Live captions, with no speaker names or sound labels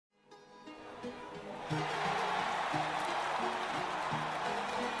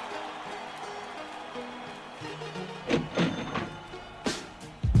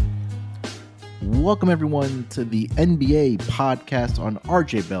welcome everyone to the NBA podcast on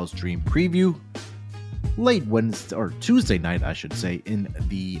RJ Bell's Dream Preview. Late Wednesday, or Tuesday night, I should say, in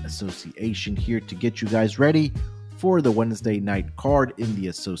the association, here to get you guys ready for the Wednesday night card in the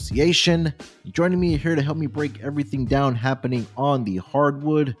association. Joining me here to help me break everything down happening on the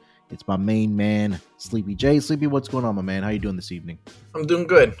hardwood, it's my main man, Sleepy J. Sleepy, what's going on, my man? How you doing this evening? I'm doing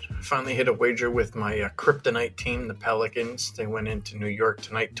good. I finally hit a wager with my kryptonite team, the Pelicans. They went into New York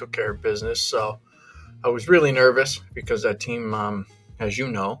tonight, took care of business. So I was really nervous because that team, as you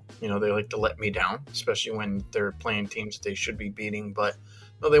know, they like to let me down, especially when they're playing teams they should be beating. But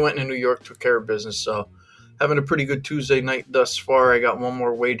no, they went into New York, took care of business. So having a pretty good Tuesday night thus far. I got one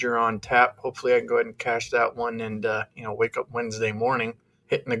more wager on tap. Hopefully I can go ahead and cash that one and, wake up Wednesday morning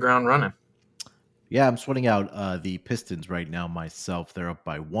hitting the ground running. Yeah, I'm sweating out the Pistons right now myself. They're up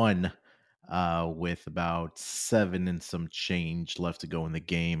by 1 with about 7 and some change left to go in the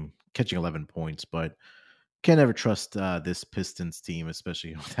game, catching 11 points. But can't ever trust this Pistons team,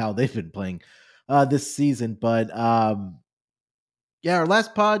 especially with how they've been playing this season. But our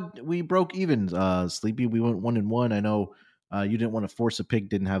last pod, we broke even, Sleepy. We went 1-1. I know you didn't want to force a pick,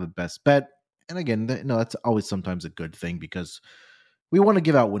 didn't have the best bet. And again, that's always sometimes a good thing because we want to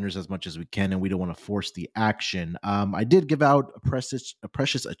give out winners as much as we can, and we don't want to force the action. I did give out a Precious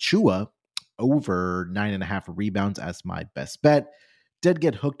Achiuwa over 9.5 rebounds as my best bet. Did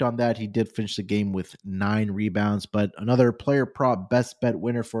get hooked on that. He did finish the game with 9 rebounds, but another player prop best bet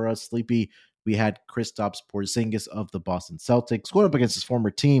winner for us, Sleepy. We had Kristaps Porzingis of the Boston Celtics going up against his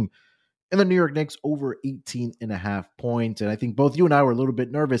former team and the New York Knicks over 18.5 points. And I think both you and I were a little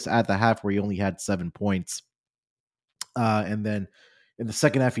bit nervous at the half where he only had 7 points. And then in the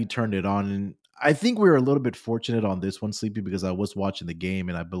second half, he turned it on. And I think we were a little bit fortunate on this one, Sleepy, because I was watching the game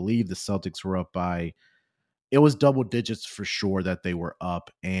and I believe the Celtics were up by, it was double digits for sure that they were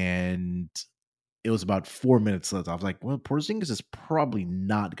up. And it was about 4 minutes left. I was like, well, Porzingis is probably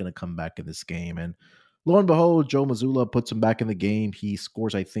not going to come back in this game. And lo and behold, Joe Mazzulla puts him back in the game. He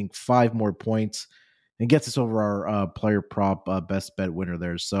scores, I think, 5 more points and gets us over our player prop best bet winner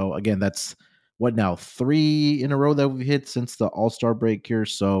there. So again, that's what now, 3 in a row that we've hit since the All-Star break here.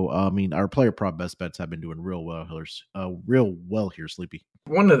 So, our player prop best bets have been doing real well here, Sleepy.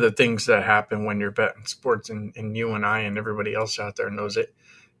 One of the things that happen when you're betting sports, and you and I and everybody else out there knows it,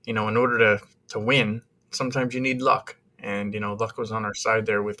 in order to win, sometimes you need luck. And, luck was on our side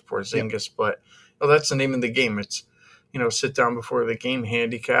there with Porzingis. Yep. But that's the name of the game. It's, sit down before the game,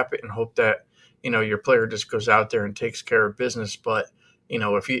 handicap it, and hope that, your player just goes out there and takes care of business. But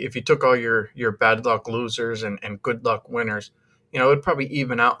if you took all your bad luck losers and good luck winners, it would probably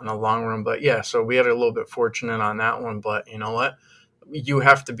even out in the long run. But yeah, so we had a little bit fortunate on that one. But you know what? You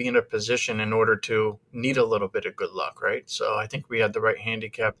have to be in a position in order to need a little bit of good luck, right? So I think we had the right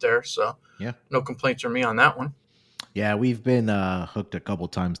handicap there. So yeah, no complaints from me on that one. Yeah, we've been hooked a couple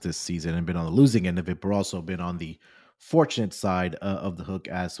times this season and been on the losing end of it, but also been on the fortunate side of the hook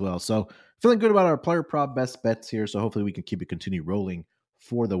as well. So feeling good about our player prop best bets here. So hopefully we can continue rolling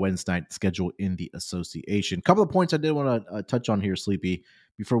for the Wednesday night schedule in the association. A couple of points I did want to touch on here, Sleepy,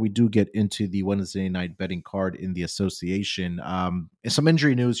 before we do get into the Wednesday night betting card in the association. Some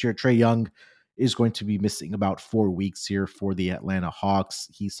injury news here. Trae Young is going to be missing about 4 weeks here for the Atlanta Hawks.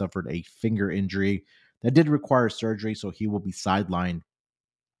 He suffered a finger injury that did require surgery, so he will be sidelined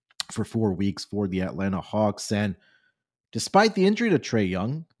for 4 weeks for the Atlanta Hawks. And despite the injury to Trae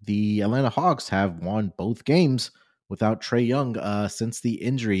Young, the Atlanta Hawks have won both games without Trae Young since the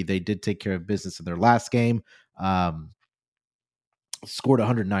injury. They did take care of business in their last game, scored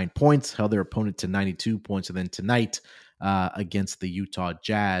 109 points, held their opponent to 92 points. And then tonight against the Utah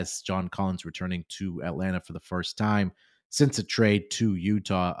Jazz, John Collins returning to Atlanta for the first time since a trade to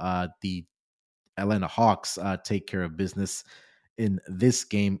Utah. The Atlanta Hawks take care of business in this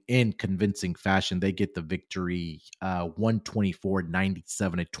game in convincing fashion. They get the victory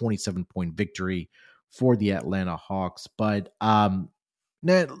 124-97, a 27-point victory for the Atlanta Hawks. But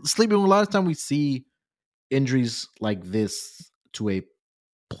Sleeping, a lot of time we see injuries like this to a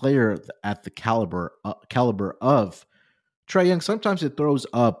player at the caliber of Trae Young. Sometimes it throws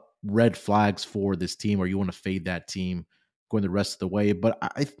up red flags for this team, or you want to fade that team going the rest of the way. But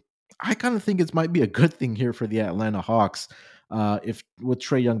I kind of think it might be a good thing here for the Atlanta Hawks if with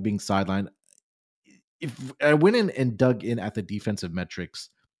Trae Young being sidelined. If I went in and dug in at the defensive metrics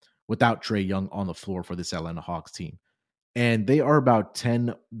without Trae Young on the floor for this Atlanta Hawks team, and they are about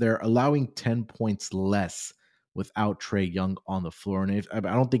 10. They're allowing 10 points less without Trae Young on the floor. And I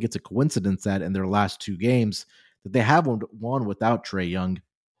don't think it's a coincidence that in their last 2 games that they have won without Trae Young,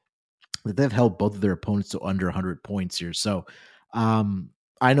 that they've held both of their opponents to under 100 points here. So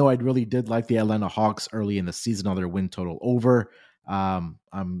I know I really did like the Atlanta Hawks early in the season on their win total over. I'm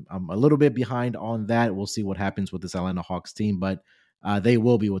a little bit behind on that. We'll see what happens with this Atlanta Hawks team, but they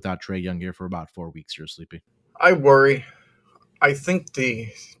will be without Trae Young here for about 4 weeks here, Sleepy. I worry. I think the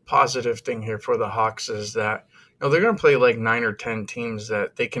positive thing here for the Hawks is that they're going to play like 9 or 10 teams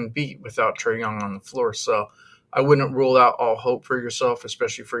that they can beat without Trae Young on the floor. So I wouldn't rule out all hope for yourself,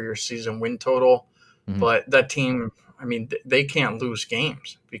 especially for your season win total. Mhm. But that team, I mean, they can't lose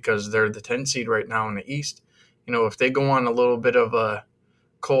games because they're the 10 seed right now in the East. If they go on a little bit of a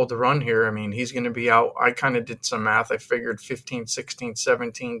cold run here, I mean, he's going to be out. I kind of did some math. I figured 15, 16,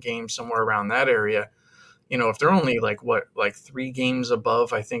 17 games, somewhere around that area. If they're only like 3 games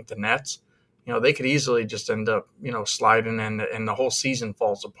above, I think the Nets, they could easily just end up, sliding and the whole season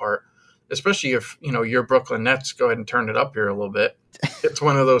falls apart. Especially if, your Brooklyn Nets go ahead and turn it up here a little bit. It's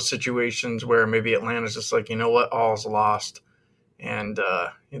one of those situations where maybe Atlanta's just like, you know what, all's lost. And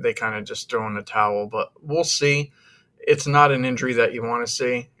they kind of just throw in the towel. But we'll see. It's not an injury that you want to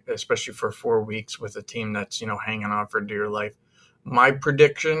see, especially for 4 weeks with a team that's, hanging on for dear life. My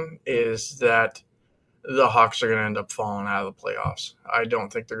prediction is that the Hawks are going to end up falling out of the playoffs. I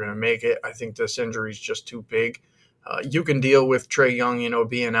don't think they're going to make it. I think this injury is just too big. You can deal with Trae Young,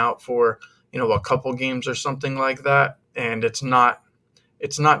 being out for, a couple games or something like that. And it's not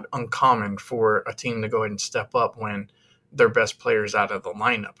uncommon for a team to go ahead and step up when their best player's out of the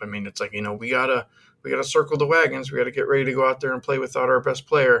lineup. I mean, it's like, we gotta circle the wagons. We got to get ready to go out there and play without our best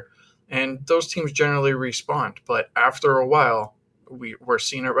player. And those teams generally respond. But after a while, we're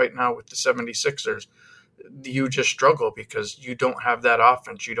seeing it right now with the 76ers. You just struggle because you don't have that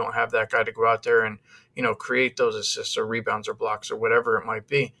offense. You don't have that guy to go out there and, create those assists or rebounds or blocks or whatever it might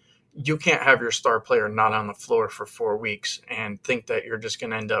be. You can't have your star player not on the floor for 4 weeks and think that you're just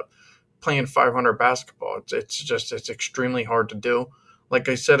going to end up playing 500 basketball. It's extremely hard to do. Like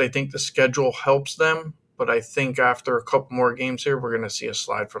I said, I think the schedule helps them, but I think after a couple more games here, we're going to see a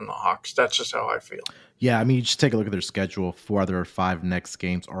slide from the Hawks. That's just how I feel. Yeah, I mean, you just take a look at their schedule. 4 out of their 5 next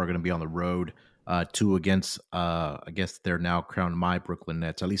games are going to be on the road. 2 against, I guess they're now crowned my Brooklyn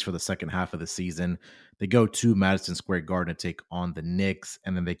Nets, at least for the second half of the season. They go to Madison Square Garden to take on the Knicks,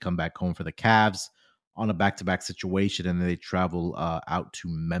 and then they come back home for the Cavs on a back-to-back situation, and then they travel out to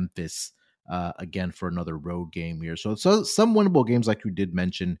Memphis again for another road game here. So some winnable games, like you did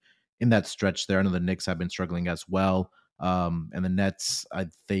mention, in that stretch there. I know the Knicks have been struggling as well. And the Nets,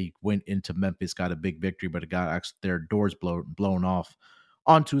 they went into Memphis, got a big victory, but it got actually their doors blown off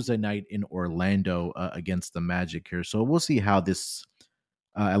on Tuesday night in Orlando against the Magic here. So we'll see how this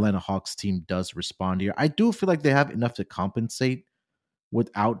Atlanta Hawks team does respond here. I do feel like they have enough to compensate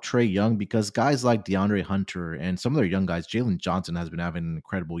without Trae Young because guys like DeAndre Hunter and some of their young guys, Jalen Johnson has been having an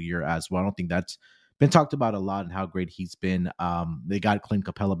incredible year as well. I don't think that's been talked about a lot and how great he's been. They got Clint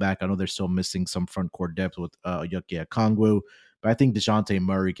Capella back. I know they're still missing some front court depth with Yuki Okongwu, but I think DeJounte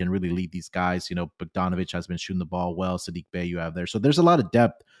Murray can really lead these guys. Bogdanovich has been shooting the ball well. Sadiq Bey you have there. So there's a lot of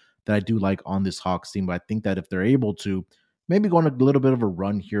depth that I do like on this Hawks team, but I think that if they're able to maybe go on a little bit of a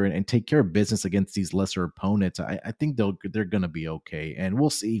run here and take care of business against these lesser opponents, I think they're going to be okay. And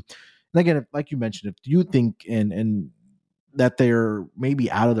we'll see. And again, like you mentioned, if you think and that they're maybe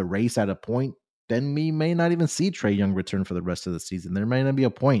out of the race at a point, then we may not even see Trae Young return for the rest of the season. There may not be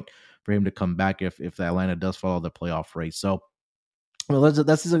a point for him to come back if the Atlanta does follow the playoff race. So,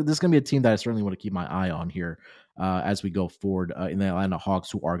 this is going to be a team that I certainly want to keep my eye on here as we go forward in the Atlanta Hawks,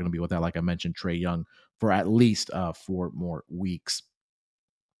 who are going to be without, like I mentioned, Trae Young for at least 4 more weeks.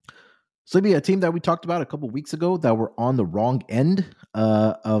 So maybe a team that we talked about a couple weeks ago that were on the wrong end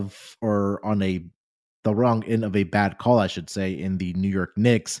the wrong end of a bad call, I should say, in the New York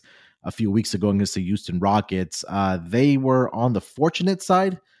Knicks a few weeks ago against the Houston Rockets. They were on the fortunate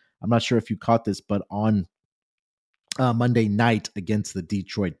side. I'm not sure if you caught this, but on Monday night against the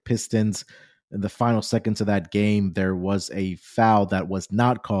Detroit Pistons, in the final seconds of that game, there was a foul that was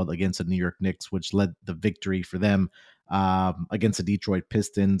not called against the New York Knicks, which led the victory for them against the Detroit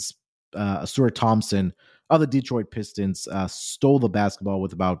Pistons. Ausar Thompson of the Detroit Pistons stole the basketball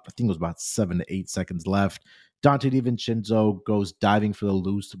with I think it was about 7 to 8 seconds left. Dante DiVincenzo goes diving for the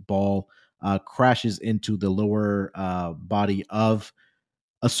loose ball, crashes into the lower body of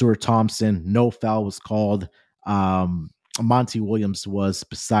Ausar Thompson. No foul was called. Monty Williams was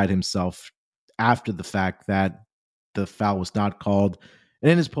beside himself after the fact that the foul was not called.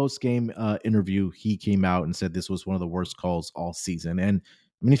 And in his post-game interview, he came out and said this was one of the worst calls all season. And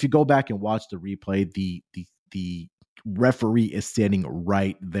I mean, if you go back and watch the replay, the referee is standing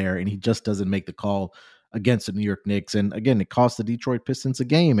right there, and he just doesn't make the call against the New York Knicks. And again, it cost the Detroit Pistons a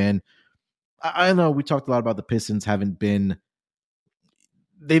game. And I know we talked a lot about the Pistons haven't been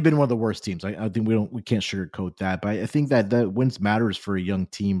they've been one of the worst teams. I think we can't sugarcoat that. But I think that the wins matters for a young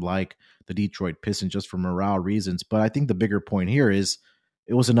team like the Detroit Pistons just for morale reasons. But I think the bigger point here is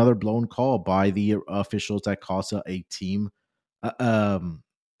it was another blown call by the officials that cost a team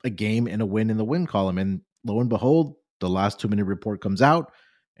a game and a win in the win column. And lo and behold, the last 2-minute report comes out,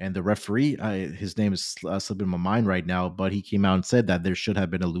 and the referee, his name is slipping my mind right now, but he came out and said that there should have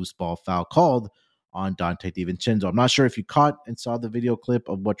been a loose ball foul called on Dante DiVincenzo. I'm not sure if you caught and saw the video clip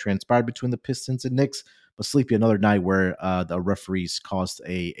of what transpired between the Pistons and Knicks, but Sleepy, another night where the referees cost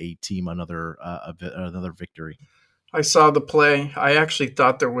a team another victory. I saw the play. I actually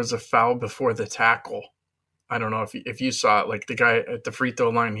thought there was a foul before the tackle. I don't know if you saw it. Like the guy at the free throw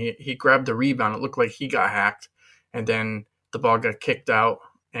line, he grabbed the rebound. It looked like he got hacked, and then the ball got kicked out,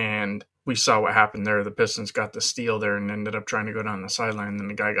 and we saw what happened there. The Pistons got the steal there and ended up trying to go down the sideline, and then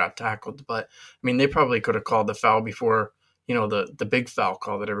the guy got tackled. But, I mean, they probably could have called the foul before, the big foul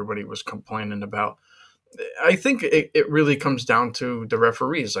call that everybody was complaining about. I think it really comes down to the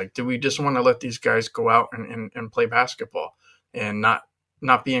referees. Like, do we just want to let these guys go out and play basketball and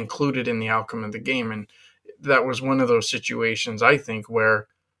not be included in the outcome of the game? And that was one of those situations, I think, where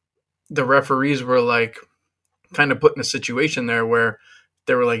the referees were like kind of put in a situation there where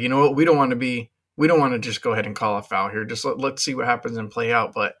they were like, you know what, we don't want to just go ahead and call a foul here. Just let's see what happens and play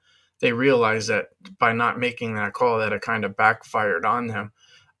out. But they realized that by not making that call, that it kind of backfired on them.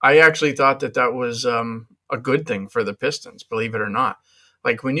 I actually thought that was a good thing for the Pistons, believe it or not.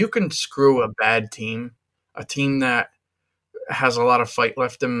 Like, when you can screw a bad team, a team that has a lot of fight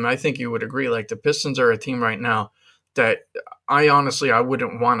left in them, I think you would agree. Like, the Pistons are a team right now that I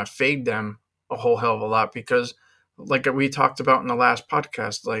wouldn't want to fade them a whole hell of a lot, because like we talked about in the last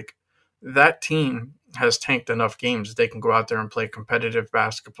podcast, like, that team has tanked enough games that they can go out there and play competitive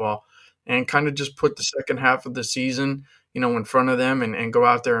basketball and kind of just put the second half of the season, in front of them and go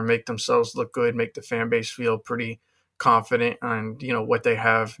out there and make themselves look good, make the fan base feel pretty confident on, what they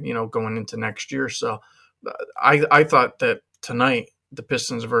have, going into next year. So I thought that tonight, the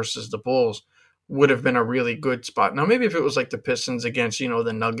Pistons versus the Bulls would have been a really good spot. Now, maybe if it was like the Pistons against,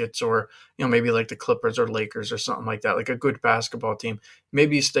 the Nuggets, or, maybe like the Clippers or Lakers or something like that, like a good basketball team,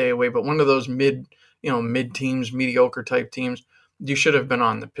 maybe you stay away. But one of those mid teams, mediocre type teams, you should have been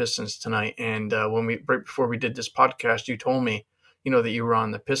on the Pistons tonight. And right before we did this podcast, you told me, that you were on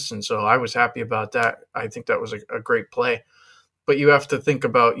the Pistons. So I was happy about that. I think that was a great play. But you have to think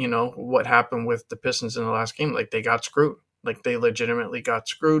about, what happened with the Pistons in the last game. Like, they got screwed. Like, they legitimately got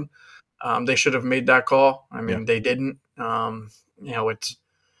screwed. They should have made that call. I mean, They didn't.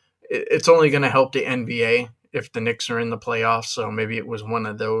 It's only going to help the NBA if the Knicks are in the playoffs. So maybe it was one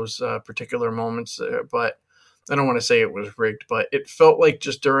of those particular moments. But I don't want to say it was rigged, but it felt like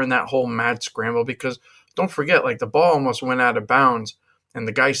just during that whole mad scramble, because don't forget, like, the ball almost went out of bounds and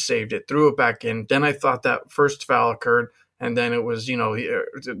the guy saved it, threw it back in. Then I thought that first foul occurred, and then it was,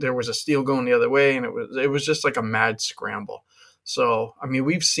 there was a steal going the other way, and it was just like a mad scramble. So, I mean,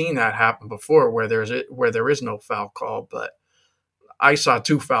 we've seen that happen before where there is no foul call, but I saw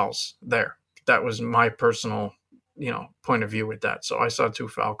 2 fouls there. That was my personal, point of view with that. So I saw 2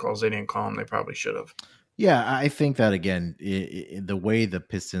 foul calls. They didn't call them. They probably should have. Yeah, I think that, again, the way the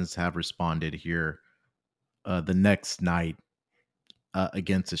Pistons have responded here the next night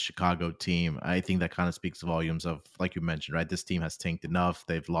against the Chicago team, I think that kind of speaks volumes of, like you mentioned, right? This team has tanked enough.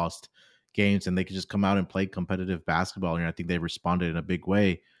 They've lost games, and they could just come out and play competitive basketball. And I think they responded in a big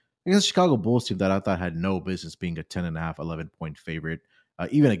way against the Chicago Bulls team that I thought had no business being a 10.5, 11-point favorite,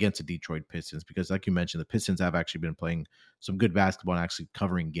 even against the Detroit Pistons, because, like you mentioned, the Pistons have actually been playing some good basketball and actually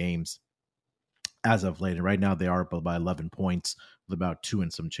covering games as of late. And right now they are up by 11 points with about 2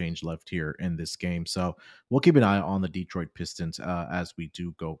 and some change left here in this game. So we'll keep an eye on the Detroit Pistons as we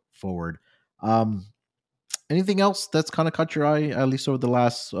do go forward. Anything else that's kind of caught your eye, at least over the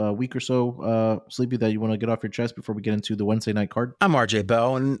last week or so, Sleepy, that you want to get off your chest before we get into the Wednesday night card? I'm RJ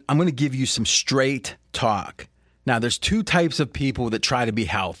Bell, and I'm going to give you some straight talk. Now, there's 2 types of people that try to be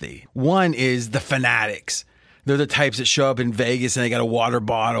healthy. One is the fanatics. They're the types that show up in Vegas and they got a water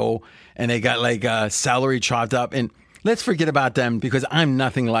bottle and they got like celery chopped up. And let's forget about them, because I'm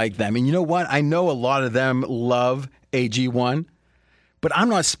nothing like them. And you know what? I know a lot of them love AG1, but I'm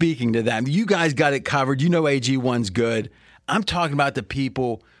not speaking to them. You guys got it covered. You know AG1's good. I'm talking about the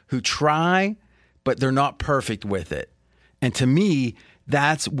people who try, but they're not perfect with it. And to me,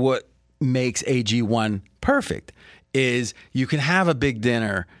 that's what makes AG1 perfect, is you can have a big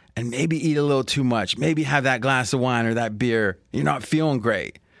dinner and maybe eat a little too much, maybe have that glass of wine or that beer. You're not feeling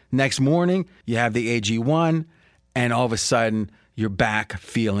great. Next morning, you have the AG1, and all of a sudden, you're back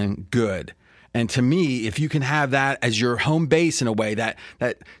feeling good. And to me, if you can have that as your home base in a way, that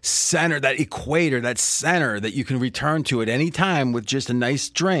center, that equator, that center that you can return to at any time with just a nice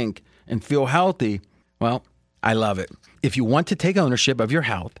drink and feel healthy, well, I love it. If you want to take ownership of your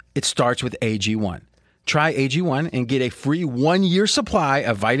health, it starts with AG1. Try AG1 and get a free 1-year supply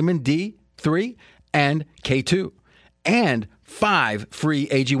of vitamin D3 and K2 and 5 free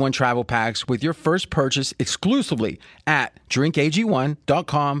AG1 travel packs with your first purchase exclusively at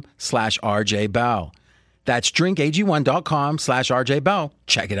drinkag1.com/RJBell. That's drinkag1.com/RJBell.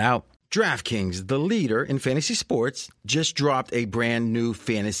 Check it out. DraftKings, the leader in fantasy sports, just dropped a brand new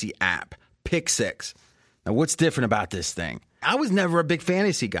fantasy app, Pick Six. Now, what's different about this thing? I was never a big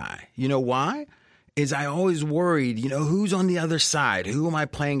fantasy guy. You know why? Is I always worried, who's on the other side? Who am I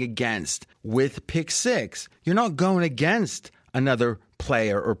playing against? With Pick Six, you're not going against another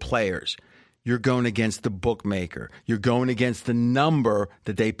player or players. You're going against the bookmaker. You're going against the number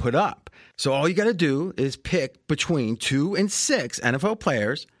that they put up. So all you got to do is pick between 2 and 6 NFL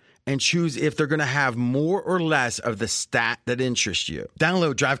players and choose if they're going to have more or less of the stat that interests you.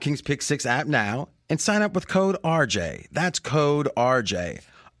 Download DraftKings Pick Six app now and sign up with code RJ. That's code RJ.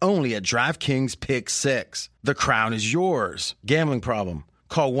 Only at DraftKings Pick Six. The crown is yours. Gambling problem?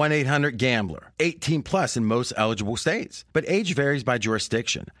 Call 1-800-GAMBLER. 18 plus in most eligible states. But age varies by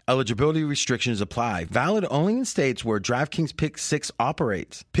jurisdiction. Eligibility restrictions apply. Valid only in states where DraftKings Pick Six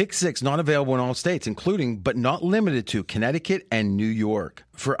operates. Pick Six not available in all states, including but not limited to Connecticut and New York.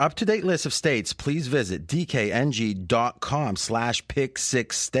 For up-to-date list of states, please visit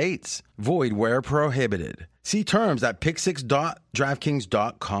dkng.com/pick6states. Void where prohibited. See terms at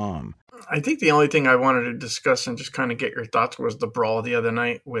pick6.draftkings.com. I think the only thing I wanted to discuss and just kind of get your thoughts was the brawl the other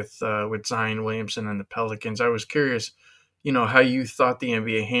night with Zion Williamson and the Pelicans. I was curious, how you thought the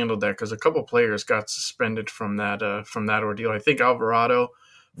NBA handled that, because a couple players got suspended from that ordeal. I think Alvarado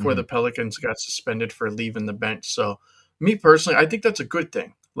for the Pelicans got suspended for leaving the bench. So me personally, I think that's a good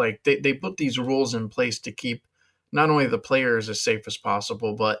thing. Like they put these rules in place to keep not only the players as safe as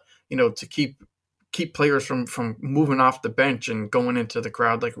possible, but to keep players from moving off the bench and going into the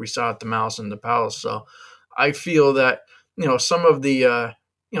crowd like we saw at the Malice in the Palace. So I feel that, some of the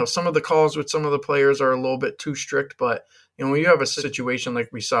calls with some of the players are a little bit too strict, but when you have a situation like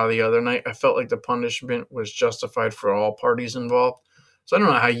we saw the other night, I felt like the punishment was justified for all parties involved. So I don't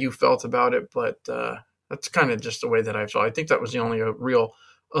know how you felt about it, but that's kind of just the way that I felt. I think that was the only real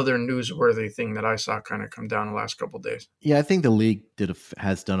other newsworthy thing that I saw kind of come down the last couple of days. Yeah, I think the league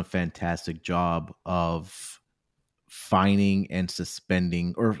has done a fantastic job of fining and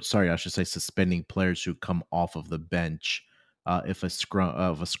suspending players who come off of the bench if a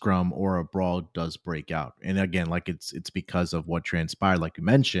scrum or a brawl does break out. And again, like it's because of what transpired, like you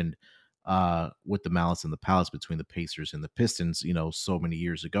mentioned, with the Malice in the Palace between the Pacers and the Pistons, so many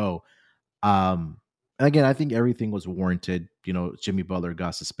years ago. And again, I think everything was warranted. Jimmy Butler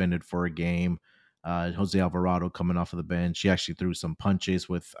got suspended for a game. Jose Alvarado coming off of the bench. He actually threw some punches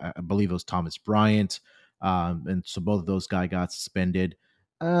with, I believe it was Thomas Bryant. And so both of those guys got suspended.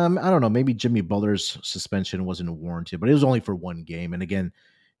 I don't know. Maybe Jimmy Butler's suspension wasn't warranted, but it was only for one game. And again,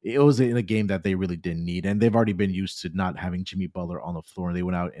 it was in a game that they really didn't need. And they've already been used to not having Jimmy Butler on the floor. They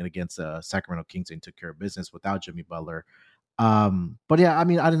went out and against Sacramento Kings and took care of business without Jimmy Butler. But yeah, I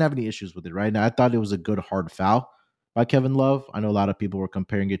didn't have any issues with it, right? Now, I thought it was a good hard foul by Kevin Love. I know a lot of people were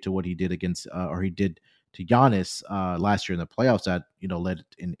comparing it to what he did against, or he did to Giannis last year in the playoffs that, led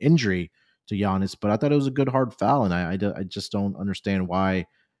an injury to Giannis, but I thought it was a good hard foul. And I just don't understand why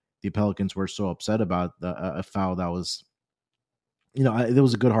the Pelicans were so upset about a foul that was, it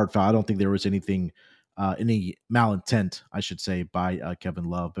was a good hard foul. I don't think there was anything, any malintent, I should say, by Kevin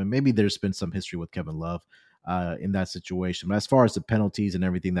Love, but maybe there's been some history with Kevin Love in that situation. But as far as the penalties and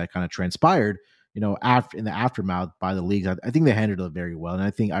everything that kind of transpired, after in the aftermath by the leagues, I think they handled it very well.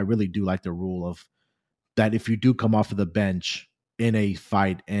 And I really do like the rule of that if you do come off of the bench in a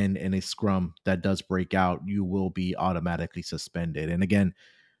fight and in a scrum that does break out, you will be automatically suspended. And again,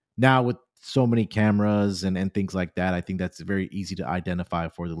 now with so many cameras and things like that, I think that's very easy to identify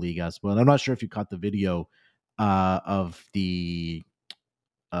for the league as well. And I'm not sure if you caught the video of the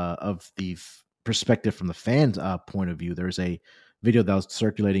perspective from the fans' point of view. There's a video that was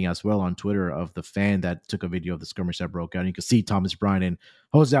circulating as well on Twitter of the fan that took a video of the skirmish that broke out. And you could see Thomas Bryant and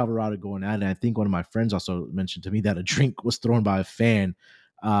Jose Alvarado going at it. And I think one of my friends also mentioned to me that a drink was thrown by a fan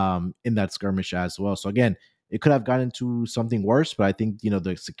in that skirmish as well. So again, it could have gotten into something worse, but I think,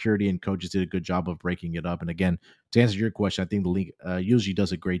 the security and coaches did a good job of breaking it up. And again, to answer your question, I think the league usually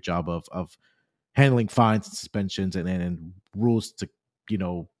does a great job of handling fines and suspensions and rules to,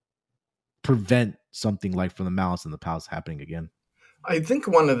 prevent something like from the Malice in the Palace happening again. I think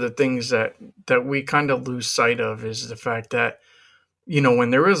one of the things that we kind of lose sight of is the fact that, when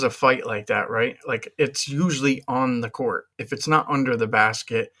there is a fight like that, right? Like it's usually on the court. If it's not under the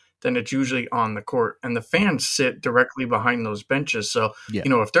basket, then it's usually on the court. And the fans sit directly behind those benches. So, Yeah.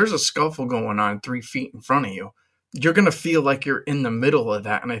 if there's a scuffle going on 3 feet in front of you, you're going to feel like you're in the middle of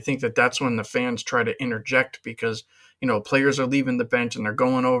that. And I think that that's when the fans try to interject because, players are leaving the bench and they're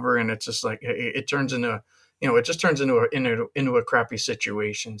going over, and it's just like it turns into, it just turns into a crappy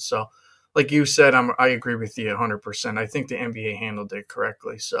situation. So, like you said, I agree with you 100%. I think the NBA handled it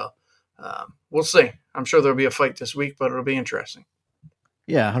correctly. So we'll see. I'm sure there'll be a fight this week, but it'll be interesting.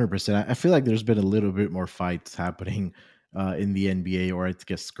 Yeah, 100%. I feel like there's been a little bit more fights happening in the NBA, or I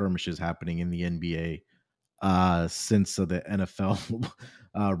guess skirmishes happening in the NBA since the NFL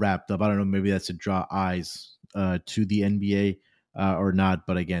wrapped up. I don't know, maybe that's to draw eyes to the NBA or not.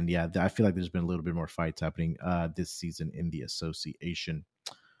 But again, yeah, I feel like there's been a little bit more fights happening this season in the association.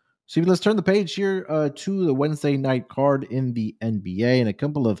 So let's turn the page here to the Wednesday night card in the NBA and a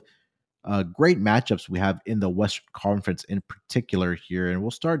couple of great matchups we have in the Western Conference in particular here. And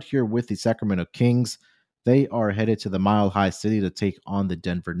we'll start here with the Sacramento Kings. They are headed to the Mile High City to take on the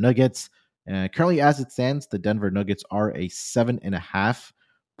Denver Nuggets. Currently, as it stands, the Denver Nuggets are a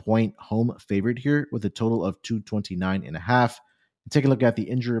 7.5-point home favorite here with a total of 229.5. Take a look at the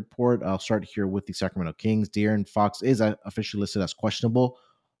injury report. I'll start here with the Sacramento Kings. De'Aaron Fox is officially listed as questionable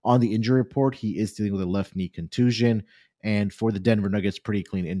on the injury report. He is dealing with a left knee contusion. And for the Denver Nuggets, pretty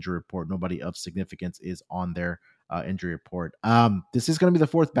clean injury report. Nobody of significance is on their injury report. This is going to be the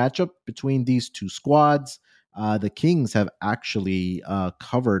fourth matchup between these two squads. The Kings have actually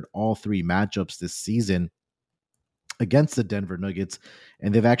covered all three matchups this season against the Denver Nuggets,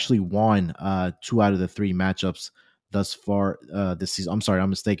 and they've actually won 2 out of the 3 matchups thus far this season. I'm sorry,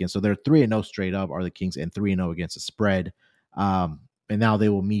 I'm mistaken. So they're 3-0 straight up are the Kings, and 3-0 against the spread. And now they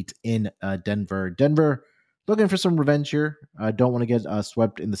will meet in Denver. Denver looking for some revenge here. Don't want to get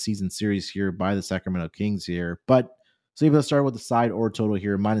swept in the season series here by the Sacramento Kings here. But so let's start with the side or total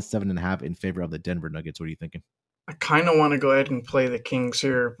here, -7.5 in favor of the Denver Nuggets. What are you thinking? I kind of want to go ahead and play the Kings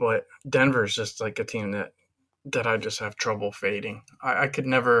here, but Denver's just like a team that I just have trouble fading. I could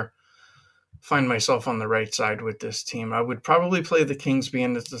never find myself on the right side with this team. I would probably play the Kings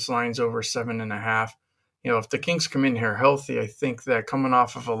being that this line's over 7.5. If the Kings come in here healthy, I think that coming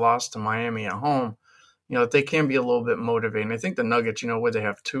off of a loss to Miami at home, they can be a little bit motivating. I think the Nuggets, where they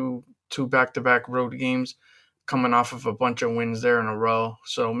have two back-to-back road games coming off of a bunch of wins there in a row.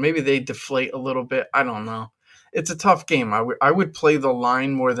 So maybe they deflate a little bit. I don't know. It's a tough game. I would play the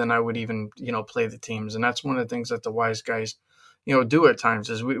line more than I would even, play the teams. And that's one of the things that the wise guys, do at times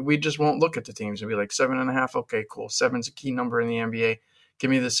is we just won't look at the teams and be like 7.5. Okay, cool. 7's a key number in the NBA. Give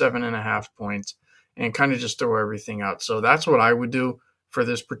me the 7.5 points and kind of just throw everything out. So that's what I would do for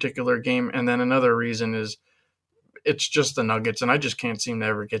this particular game. And then another reason is it's just the Nuggets, and I just can't seem to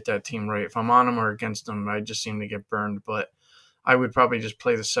ever get that team right. If I'm on them or against them, I just seem to get burned. But I would probably just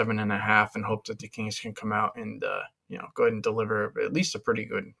play the 7.5 and hope that the Kings can come out and go ahead and deliver at least a pretty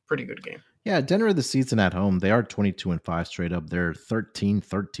good game. Yeah, Denver this season at home, they are 22-5 straight up. They're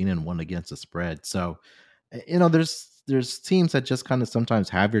 13-1 against the spread. So, there's teams that just kind of sometimes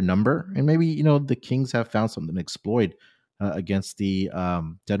have your number, and maybe the Kings have found something to exploit against the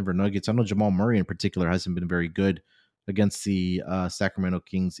Denver Nuggets. I know Jamal Murray in particular hasn't been very good against the Sacramento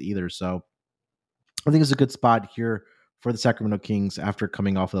Kings either. So I think it's a good spot here for the Sacramento Kings after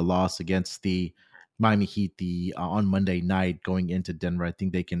coming off of the loss against the Miami Heat on Monday night going into Denver. I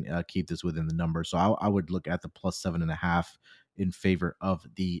think they can keep this within the number. So I would look at the +7.5 in favor of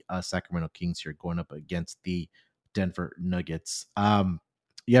the Sacramento Kings here going up against the Denver Nuggets.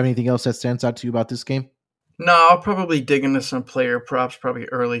 You have anything else that stands out to you about this game? No, I'll probably dig into some player props probably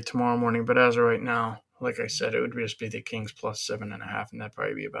early tomorrow morning. But as of right now, like I said, it would just be the Kings +7.5, and that'd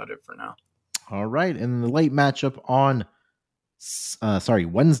probably be about it for now. All right. And the late matchup on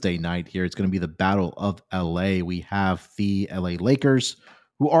Wednesday night here, it's going to be the Battle of LA. We have the LA Lakers,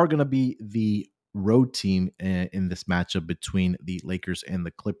 who are going to be the road team in this matchup between the Lakers and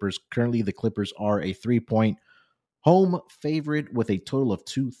the Clippers. Currently, the Clippers are a 3-point home favorite with a total of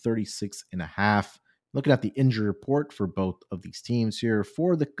 236.5. Looking at the injury report for both of these teams here.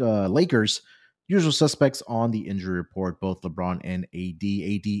 For the Lakers, usual suspects on the injury report, both LeBron and AD.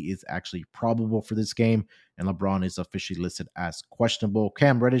 AD is actually probable for this game, and LeBron is officially listed as questionable.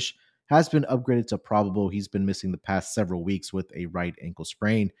 Cam Reddish has been upgraded to probable. He's been missing the past several weeks with a right ankle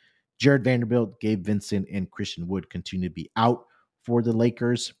sprain. Jared Vanderbilt, Gabe Vincent, and Christian Wood continue to be out for the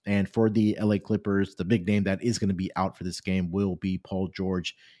Lakers. And for the LA Clippers, the big name that is going to be out for this game will be Paul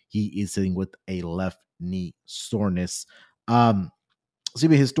George. He is sitting with a left knee soreness. So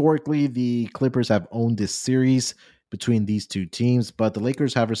historically, the Clippers have owned this series between these two teams, but the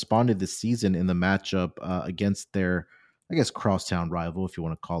Lakers have responded this season in the matchup against their, I guess, crosstown rival, if you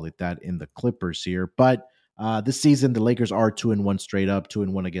want to call it that, in the Clippers here. But this season, the Lakers are 2-1 straight up,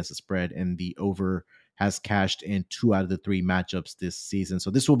 2-1 against the spread, and the over has cashed in 2 out of the 3 matchups this season. So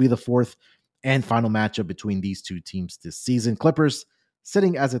this will be the fourth and final matchup between these two teams this season. Clippers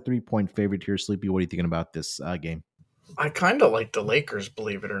sitting as a 3-point favorite here. Sleepy, what are you thinking about this game? I kind of like the Lakers,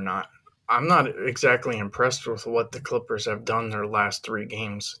 believe it or not. I'm not exactly impressed with what the Clippers have done their last 3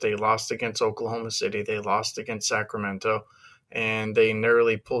 games. They lost against Oklahoma City, they lost against Sacramento, and they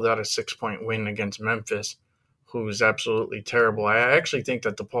narrowly pulled out a 6-point win against Memphis, who's absolutely terrible. I actually think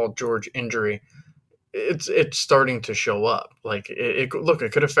that the Paul George injury, it's starting to show up. Like look,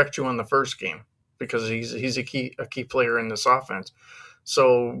 it could affect you on the first game because he's a key player in this offense.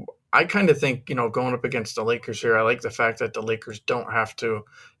 So I kind of think, going up against the Lakers here, I like the fact that the Lakers don't have to,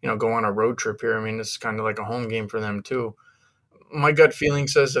 go on a road trip here. I mean, this is kind of like a home game for them too. My gut feeling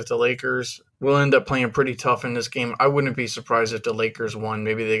says that the Lakers will end up playing pretty tough in this game. I wouldn't be surprised if the Lakers won.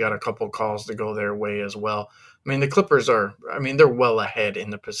 Maybe they got a couple calls to go their way as well. I mean, the Clippers they're well ahead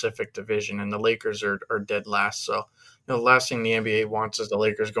in the Pacific Division, and the Lakers are dead last. So, the last thing the NBA wants is the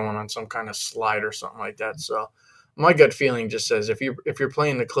Lakers going on some kind of slide or something like that. So, my gut feeling just says if you're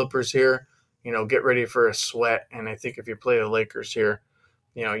playing the Clippers here, get ready for a sweat. And I think if you play the Lakers here,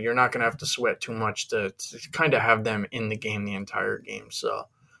 you're not going to have to sweat too much to kind of have them in the game the entire game. So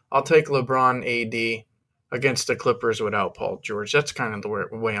I'll take LeBron AD against the Clippers without Paul George. That's kind of the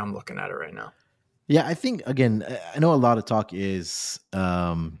way I'm looking at it right now. Yeah, I think, again, I know a lot of talk is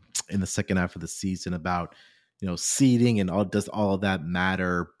in the second half of the season about, seeding and does all of that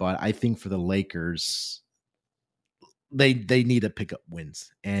matter? But I think for the Lakers, they need to pick up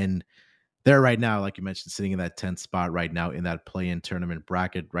wins. And they're right now, like you mentioned, sitting in that 10th spot right now in that play-in tournament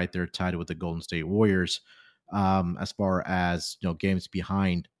bracket, right there tied with the Golden State Warriors. As far as, games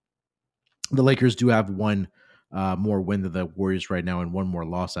behind, the Lakers do have one more win than the Warriors right now and one more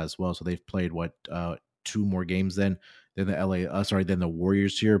loss as well. So they've played 2 more games than the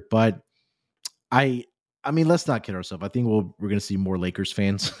Warriors here. But I mean, let's not kid ourselves. I think we're going to see more Lakers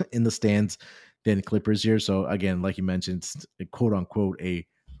fans in the stands than Clippers here. So again, like you mentioned, it's quote unquote a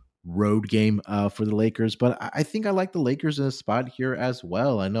road game for the Lakers. But I think I like the Lakers in a spot here as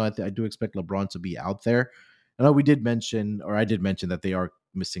well. I know I do expect LeBron to be out there. I know I did mention that they are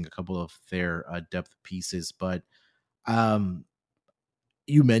missing a couple of their depth pieces, but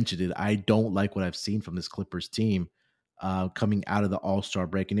you mentioned it. I don't like what I've seen from this Clippers team coming out of the All-Star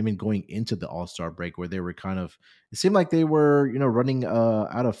break and even going into the All-Star break, where they were it seemed like they were, running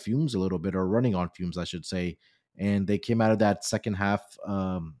out of fumes a little bit, or running on fumes, I should say. And they came out of that second half,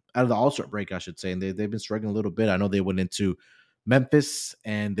 out of the All-Star break, I should say, and they've been struggling a little bit. I know they went into Memphis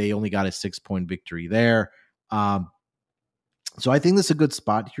and they only got a 6-point victory there. So I think this is a good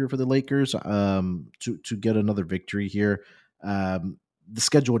spot here for the Lakers to get another victory here. The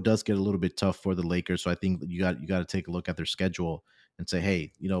schedule does get a little bit tough for the Lakers, so I think you got to take a look at their schedule and say,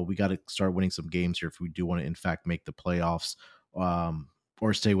 hey, we got to start winning some games here if we do want to, in fact, make the playoffs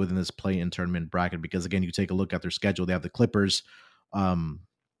or stay within this play-in tournament bracket. Because again, you take a look at their schedule; they have the Clippers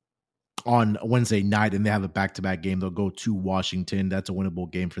on Wednesday night, and they have a back-to-back game. They'll go to Washington. That's a winnable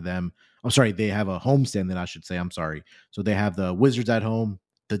game for them. I'm sorry, they have a homestand, then I should say. I'm sorry. So they have the Wizards at home,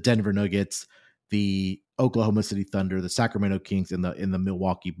 the Denver Nuggets, the Oklahoma City Thunder, the Sacramento Kings, and the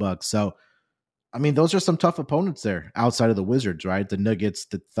Milwaukee Bucks. So, I mean, those are some tough opponents there outside of the Wizards, right? The Nuggets,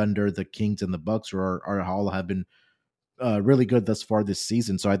 the Thunder, the Kings, and the Bucks are all have been really good thus far this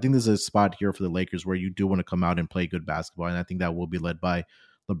season. So I think there's a spot here for the Lakers where you do want to come out and play good basketball, and I think that will be led by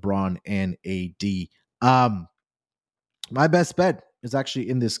LeBron and AD. My best bet is actually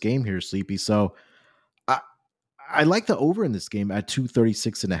in this game here, Sleepy. So I like the over in this game at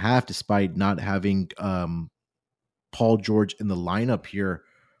 236.5, despite not having Paul George in the lineup here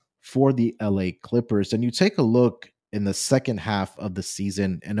for the LA Clippers. And you take a look in the second half of the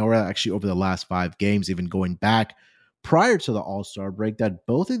season, and or actually over the last 5 games, even going back prior to the All-Star break, that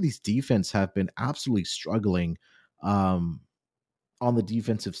both of these defense have been absolutely struggling on the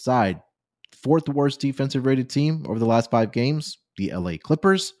defensive side. 4th worst defensive rated team over the last 5 games, the LA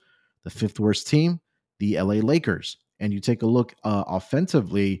Clippers. The 5th worst team, the LA Lakers. And you take a look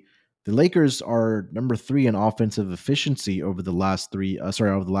offensively, the Lakers are number 3 in offensive efficiency over the last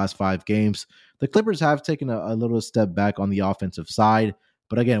 5 games. The Clippers have taken a little step back on the offensive side,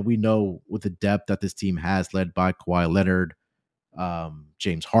 but again, we know with the depth that this team has, led by Kawhi Leonard,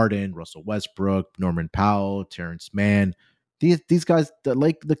 James Harden, Russell Westbrook, Norman Powell, Terrence Mann. These guys,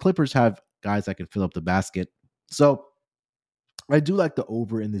 the Clippers have guys that can fill up the basket. So I do like the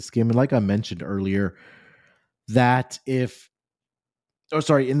over in this game. And like I mentioned earlier, that in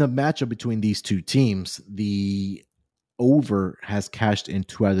the matchup between these two teams, the over has cashed in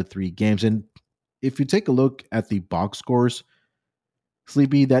 2 out of the 3 games. And if you take a look at the box scores,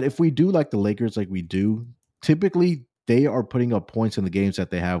 Sleepy, that if we do like the Lakers like we do, typically they are putting up points in the games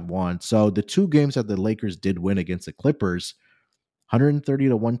that they have won. So the 2 games that the Lakers did win against the Clippers, 130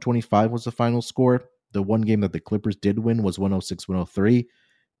 to 125 was the final score. The one game that the Clippers did win was 106-103.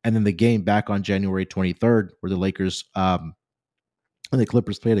 And then the game back on January 23rd, where the Lakers and the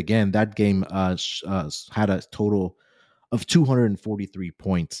Clippers played again, that game had a total of 243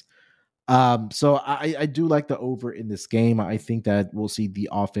 points. So I do like the over in this game. I think that we'll see the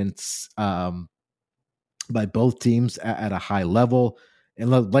offense by both teams at a high level.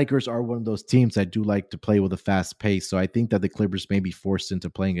 And the Lakers are one of those teams that do like to play with a fast pace. So I think that the Clippers may be forced into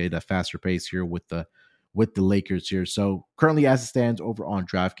playing at a faster pace here with the Lakers here. So currently, as it stands over on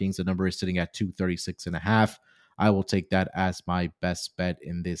DraftKings, the number is sitting at 236.5. I will take that as my best bet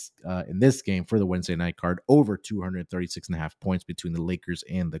in this game for the Wednesday night card, over 236.5 points between the Lakers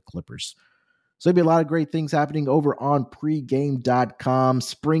and the Clippers. So there'll be a lot of great things happening over on pregame.com.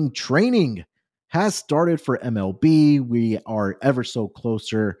 Spring training has started for MLB. We are ever so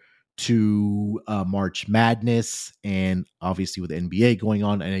closer to March Madness, and obviously with the NBA going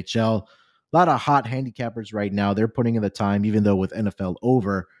on, NHL, a lot of hot handicappers right now. They're putting in the time, even though with NFL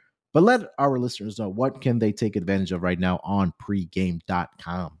over. But let our listeners know, what can they take advantage of right now on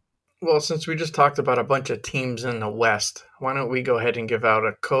pregame.com? Well, since we just talked about a bunch of teams in the West, why don't we go ahead and give out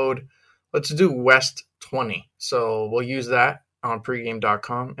a code? Let's do West 20. So we'll use that on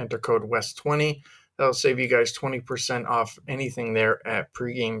pregame.com. Enter code West 20. That'll save you guys 20% off anything there at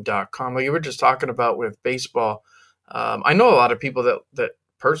pregame.com. Like you were just talking about with baseball, I know a lot of people that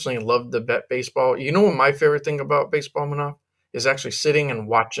personally love to bet baseball. You know what my favorite thing about baseball, Manav, is actually sitting and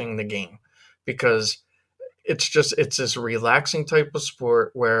watching the game, because it's this relaxing type of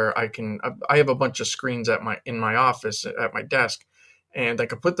sport where I have a bunch of screens in my office at my desk, and I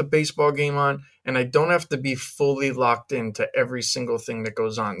can put the baseball game on, and I don't have to be fully locked into every single thing that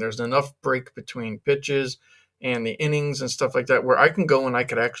goes on. There's enough break between pitches and the innings and stuff like that where I can go and I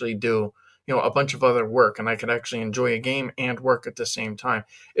could actually do, a bunch of other work, and I could actually enjoy a game and work at the same time.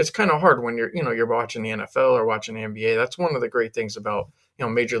 It's kind of hard when you're watching the NFL or watching the NBA. That's one of the great things about,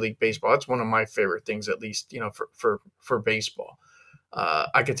 Major League Baseball. That's one of my favorite things, at least, for baseball.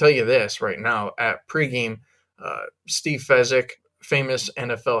 I can tell you this right now at pregame, Steve Fezzik, famous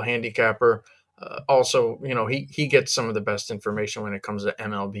NFL handicapper, also, he gets some of the best information when it comes to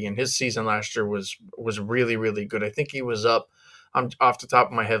MLB, and his season last year was really, really good. I think he was up, I'm off the top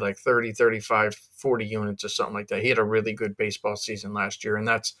of my head, like 30, 35, 40 units or something like that. He had a really good baseball season last year, and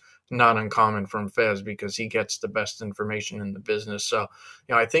that's not uncommon from Fez because he gets the best information in the business. So,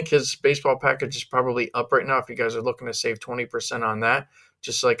 I think his baseball package is probably up right now. If you guys are looking to save 20% on that,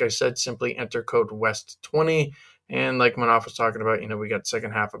 just like I said, simply enter code WEST20. And like Manav was talking about, we got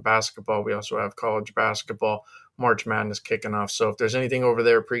second half of basketball. We also have college basketball, March Madness kicking off. So if there's anything over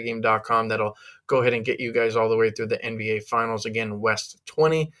there at pregame.com that'll go ahead and get you guys all the way through the NBA Finals, again, West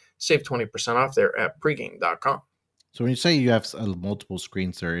 20, save 20% off there at pregame.com. So when you say you have multiple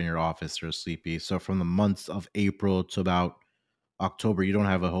screens there in your office or Sleepy, so from the months of April to about October, you don't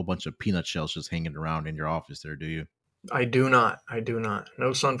have a whole bunch of peanut shells just hanging around in your office there, do you? I do not.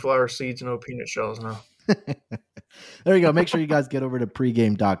 No sunflower seeds, no peanut shells, no. There you go. Make sure you guys get over to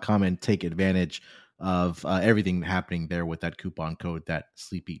pregame.com and take advantage of everything happening there with that coupon code that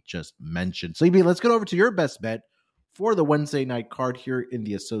Sleepy just mentioned. Sleepy, let's get over to your best bet for the Wednesday night card here in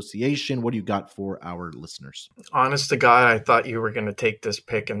the association. What do you got for our listeners? Honest to God, I thought you were going to take this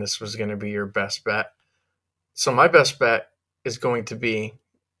pick and this was going to be your best bet. So my best bet is going to be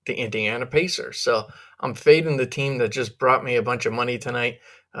the Indiana Pacers. So I'm fading the team that just brought me a bunch of money tonight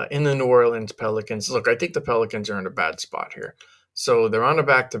in the New Orleans Pelicans. Look, I think the Pelicans are in a bad spot here. So they're on a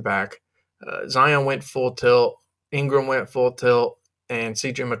back-to-back. Zion went full tilt. Ingram went full tilt. And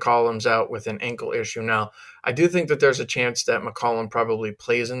CJ McCollum's out with an ankle issue. Now, I do think that there's a chance that McCollum probably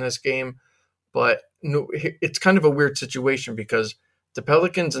plays in this game. But it's kind of a weird situation because the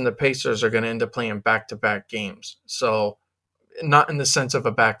Pelicans and the Pacers are going to end up playing back-to-back games. So not in the sense of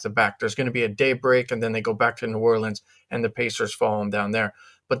a back-to-back. There's going to be a day break, and then they go back to New Orleans, and the Pacers follow them down there.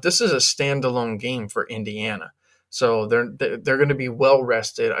 But this is a standalone game for Indiana. So they're going to be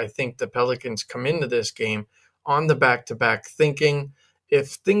well-rested. I think the Pelicans come into this game on the back-to-back thinking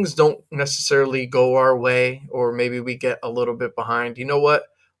if things don't necessarily go our way or maybe we get a little bit behind, you know what?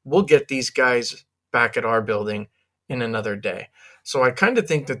 We'll get these guys back at our building in another day. So I kind of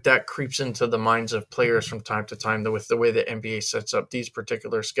think that creeps into the minds of players from time to time with the way the NBA sets up these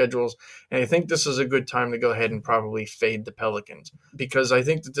particular schedules. And I think this is a good time to go ahead and probably fade the Pelicans, because I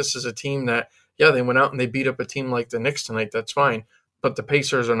think that this is a team that, yeah, they went out and they beat up a team like the Knicks tonight. That's fine. But the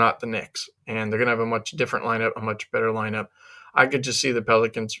Pacers are not the Knicks, and they're going to have a much different lineup, a much better lineup. I could just see the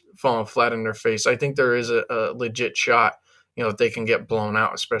Pelicans falling flat on their face. I think there is a legit shot, that they can get blown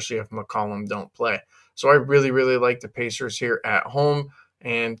out, especially if McCollum don't play. So I really, really like the Pacers here at home.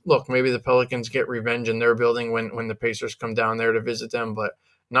 And look, maybe the Pelicans get revenge in their building when the Pacers come down there to visit them, but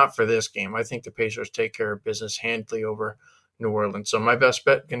not for this game. I think the Pacers take care of business handily over New Orleans. So my best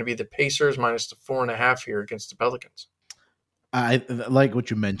bet going to be the Pacers minus the 4.5 here against the Pelicans. I like what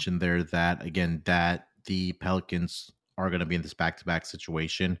you mentioned there, that again, that the Pelicans are going to be in this back-to-back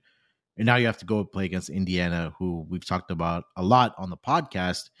situation. And now you have to go play against Indiana, who we've talked about a lot on the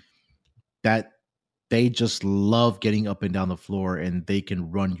podcast, that they just love getting up and down the floor, and they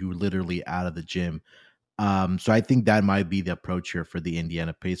can run you literally out of the gym. So I think that might be the approach here for the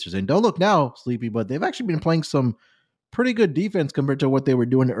Indiana Pacers. And don't look now, Sleepy, but they've actually been playing some pretty good defense compared to what they were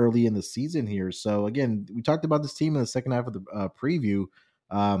doing early in the season here. So again, we talked about this team in the second half of the preview.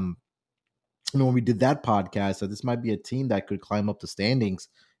 When we did that podcast, that this might be a team that could climb up the standings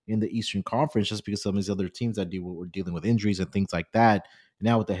in the Eastern Conference, just because some of these other teams that were dealing with injuries and things like that. And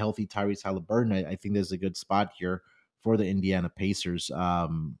now with the healthy Tyrese Halliburton, I think there's a good spot here for the Indiana Pacers.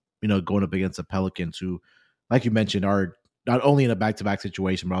 Going up against the Pelicans, who, like you mentioned, are not only in a back-to-back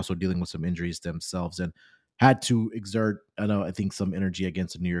situation, but also dealing with some injuries themselves, and had to exert, I think, some energy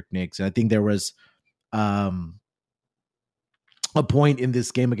against the New York Knicks. And I think there was a point in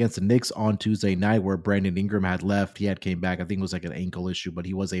this game against the Knicks on Tuesday night where Brandon Ingram had left. He had came back. I think it was like an ankle issue, but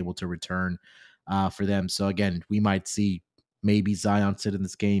he was able to return for them. So again, we might see maybe Zion sit in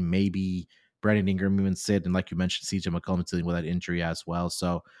this game, maybe Brandon Ingram even sit. And like you mentioned, CJ McCollum dealing with that injury as well.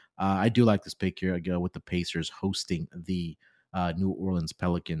 So I do like this pick here again with the Pacers hosting the New Orleans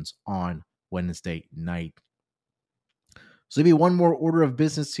Pelicans on Wednesday night. So maybe one more order of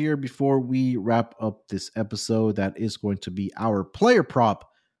business here before we wrap up this episode. That is going to be our player prop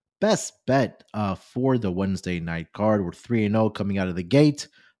best bet for the Wednesday night card. We're 3-0 coming out of the gate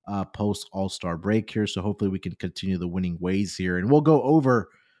post All-Star break here. So hopefully we can continue the winning ways here. And we'll go over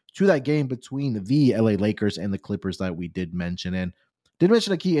to that game between the LA Lakers and the Clippers that we did mention. And did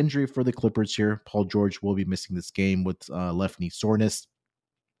mention a key injury for the Clippers here. Paul George will be missing this game with left knee soreness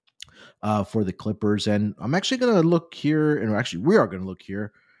for the Clippers. And I'm actually going to look here, and actually we are going to look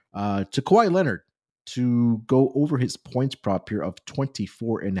here to Kawhi Leonard to go over his points prop here of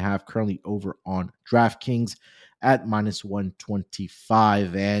 24.5, currently over on DraftKings at minus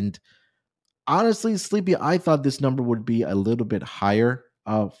 125. And honestly, Sleepy, I thought this number would be a little bit higher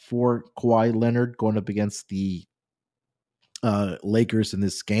for Kawhi Leonard going up against the Lakers in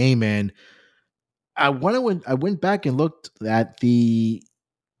this game. And I went back and looked at the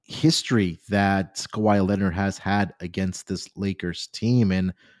history that Kawhi Leonard has had against this Lakers team.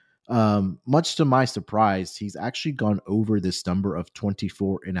 And much to my surprise, he's actually gone over this number of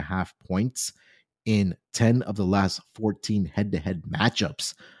 24.5 points in 10 of the last 14 head-to-head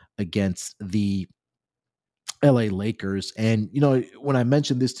matchups against the LA Lakers. And, when I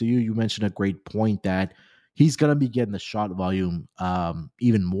mentioned this to you, you mentioned a great point that he's going to be getting the shot volume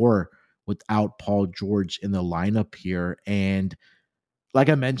even more without Paul George in the lineup here. And like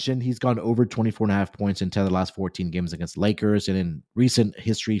I mentioned, he's gone over 24.5 points in 10 of the last 14 games against Lakers, and in recent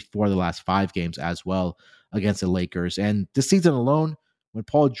history for the last 5 games as well against the Lakers. And this season alone, when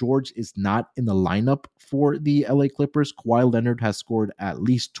Paul George is not in the lineup for the LA Clippers, Kawhi Leonard has scored at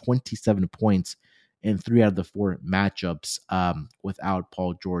least 27 points in 3 out of the 4 matchups without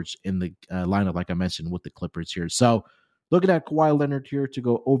Paul George in the lineup, like I mentioned, with the Clippers here. So looking at Kawhi Leonard here to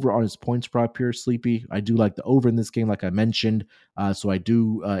go over on his points prop here, Sleepy. I do like the over in this game, like I mentioned. So I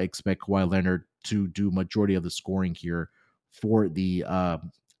do expect Kawhi Leonard to do majority of the scoring here for the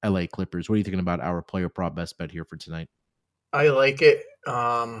LA Clippers. What are you thinking about our player prop best bet here for tonight? I like it.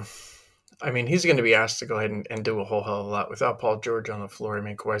 He's going to be asked to go ahead and do a whole hell of a lot without Paul George on the floor.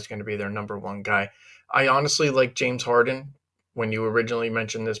 Kawhi's going to be their number one guy. I honestly like James Harden. When you originally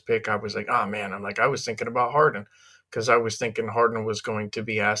mentioned this pick, I was like, oh man, I was thinking about Harden, because I was thinking Harden was going to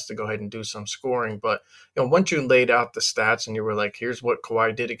be asked to go ahead and do some scoring. But once you laid out the stats and you were like, here's what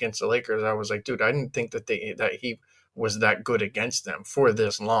Kawhi did against the Lakers, I was like, dude, I didn't think that he was that good against them for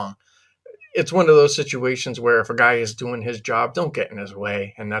this long. It's one of those situations where if a guy is doing his job, don't get in his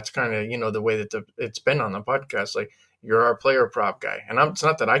way. And that's kind of, the way that it's been on the podcast. Like, you're our player prop guy. And it's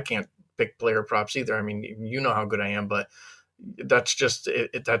not that I can't pick player props either. You know how good I am, but that's just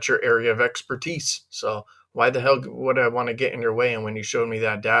that's your area of expertise. So why the hell would I want to get in your way? And when you showed me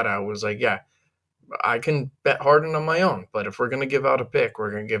that data, I was like, yeah, I can bet Harden on my own, but if we're going to give out a pick,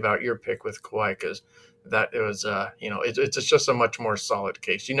 we're going to give out your pick with Kawhi, because that it was, it's just a much more solid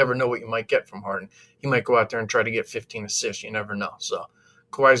case. You never know what you might get from Harden. He might go out there and try to get 15 assists. You never know. So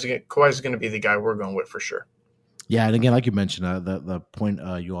Kawhi's going to be the guy we're going with for sure. Yeah, and again, like you mentioned, the point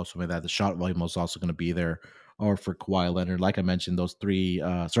you also made that the shot volume was also going to be there, or for Kawhi Leonard. Like I mentioned, those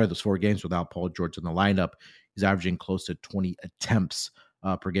 4 games without Paul George in the lineup, he's averaging close to 20 attempts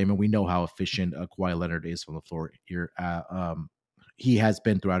per game, and we know how efficient Kawhi Leonard is from the floor here. He has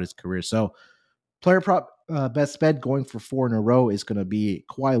been throughout his career. So, player prop best bet going for 4 in a row is going to be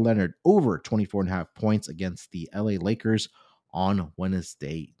Kawhi Leonard over 24.5 points against the LA Lakers on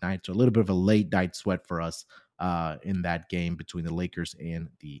Wednesday night. So a little bit of a late night sweat for us in that game between the Lakers and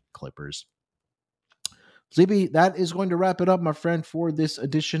the Clippers. Sleepy, that is going to wrap it up, my friend, for this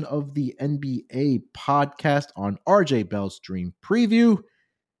edition of the NBA podcast on RJ Bell's Dream Preview.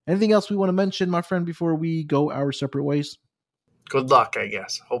 Anything else we want to mention, my friend, before we go our separate ways? Good luck, I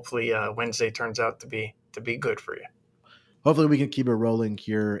guess. Hopefully Wednesday turns out to be good for you. Hopefully we can keep it rolling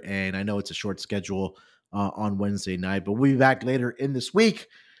here, and I know it's a short schedule on Wednesday night, but we'll be back later in this week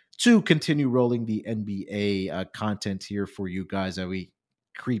to continue rolling the NBA content here for you guys as we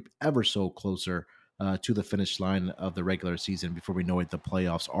creep ever so closer to the finish line of the regular season. Before we know it, the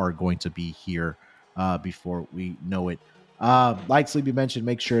playoffs are going to be here before we know it. Like Sleepy mentioned,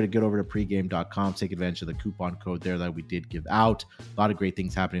 make sure to get over to pregame.com, take advantage of the coupon code there that we did give out. A lot of great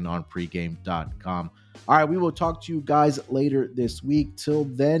things happening on pregame.com. All right, we will talk to you guys later this week. Till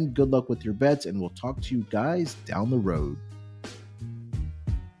then, good luck with your bets, and we'll talk to you guys down the road.